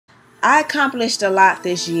I accomplished a lot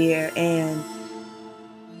this year, and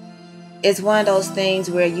it's one of those things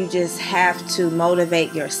where you just have to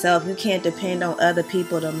motivate yourself. You can't depend on other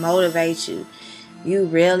people to motivate you. You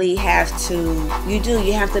really have to,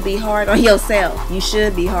 you have to be hard on yourself. You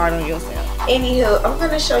should be hard on yourself. Anywho, I'm going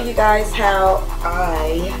to show you guys how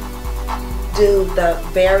I do the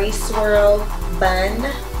berry swirl bun.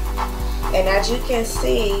 And as you can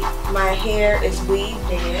see, my hair is weaved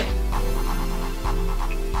in.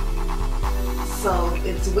 So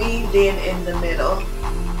it's weaved in the middle.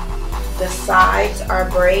 The sides are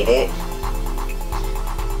braided,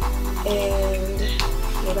 and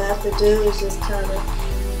what I have to do is just kind of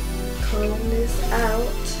comb this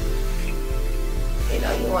out. You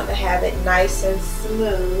know, you want to have it nice and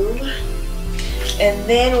smooth. And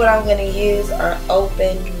then what I'm going to use are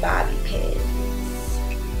open bobby pins.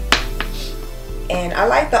 And I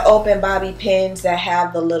like the open bobby pins that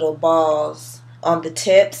have the little balls on the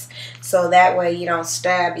tips, so that way you don't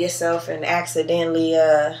stab yourself and accidentally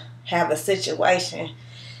have a situation.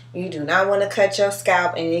 You do not want to cut your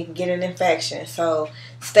scalp and you can get an infection. So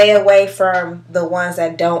stay away from the ones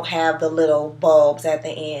that don't have the little bulbs at the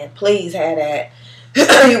end. Please have that.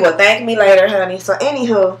 You will thank me later, honey. So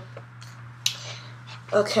anywho,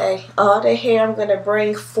 okay, all the hair I'm going to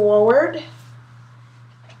bring forward,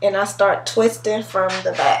 and I start twisting from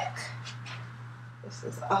the back. This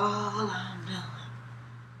is all I'm doing.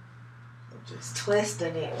 I'm just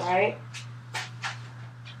twisting it, right?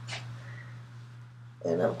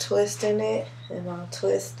 And I'm twisting it, and I'm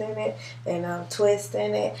twisting it, and I'm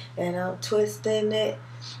twisting it, and I'm twisting it.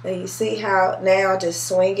 And you see how now just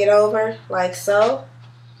swing it over like so.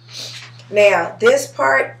 Now this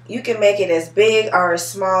part, you can make it as big or as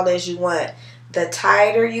small as you want. The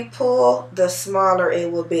tighter you pull, the smaller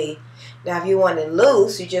it will be. Now if you want it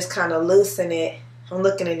loose, you just kind of loosen it. I'm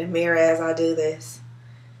looking in the mirror as I do this.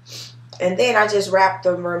 And then I just wrap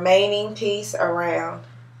the remaining piece around.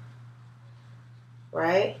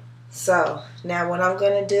 Right? So now what I'm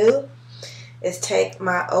going to do is take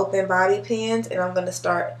my open bobby pins, and I'm going to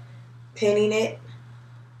start pinning it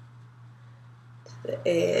to the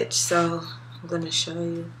edge. So I'm going to show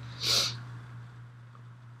you.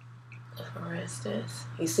 For instance,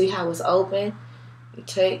 you see how it's open? You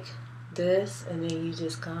take this and then you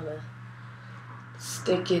just kind of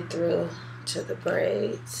stick it through to the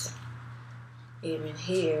braids. Even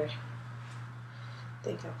here. I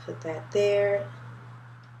think I put that there.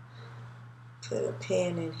 Put a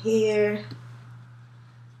pin in here.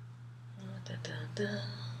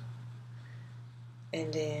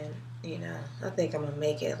 And then, you know, I think I'm going to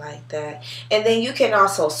make it like that. And then you can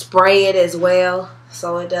also spray it as well,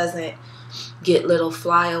 so it doesn't get little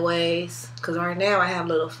flyaways. Because right now I have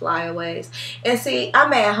little flyaways. And see,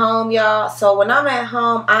 I'm at home, y'all. So when I'm at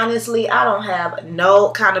home, honestly, I don't have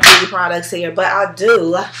no kind of beauty products here. But I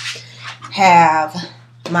do have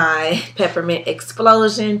my Peppermint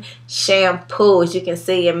Explosion shampoo. As you can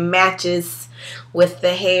see, it matches with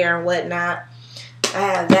the hair and whatnot. I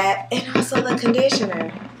have that, and also the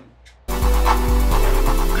conditioner.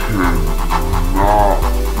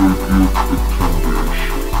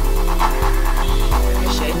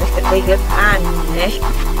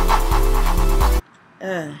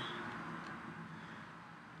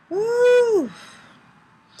 Woo!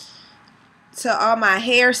 To all my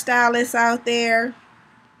hairstylists out there,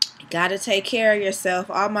 gotta take care of yourself.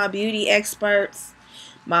 All my beauty experts,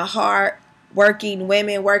 my hard-working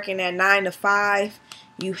women working at 9 to 5,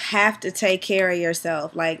 you have to take care of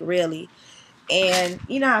yourself, like really. And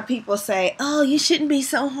you know how people say, oh, you shouldn't be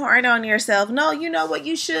so hard on yourself. No, you know what?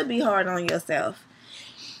 You should be hard on yourself.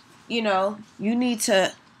 You know, you need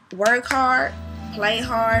to work hard, play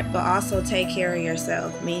hard, but also take care of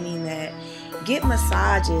yourself. Meaning that get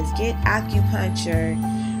massages, get acupuncture,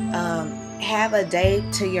 have a day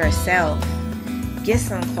to yourself, get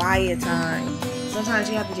some quiet time. Sometimes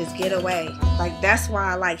you have to just get away. Like, that's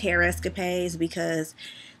why I like Hair Escapades, because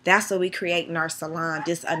that's what we create in our salon,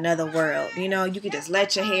 just another world. You know, you can just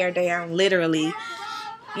let your hair down, literally.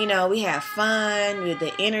 You know, we have fun,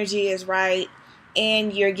 the energy is right,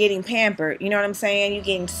 and you're getting pampered. You know what I'm saying? You're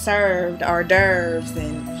getting served hors d'oeuvres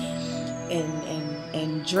and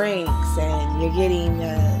drinks, and you're getting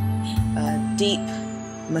a deep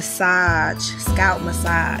massage, scalp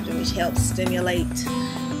massage, which helps stimulate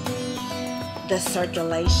the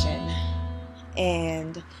circulation,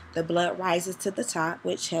 and the blood rises to the top,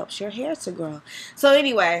 which helps your hair to grow. So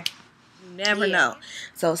anyway, you never know.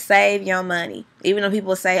 So save your money. Even though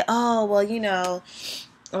people say, oh, well, you know,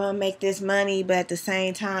 I'm going to make this money, but at the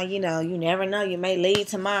same time, you know, you never know. You may leave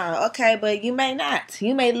tomorrow. Okay, but you may not.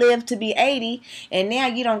 You may live to be 80, and now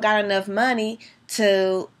you don't got enough money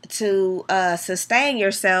to to sustain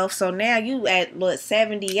yourself. So now you at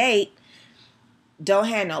 78, don't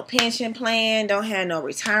have no pension plan, don't have no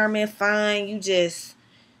retirement fund. You just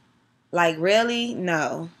like, really?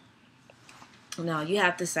 No, you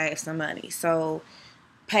have to save some money. So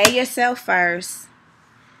pay yourself first.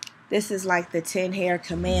 This is like the 10 hair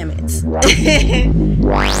commandments. We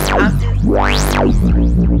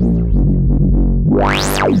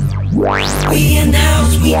in the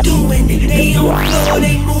house, we doing it. They on the floor,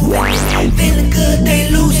 they moving it. Feeling good.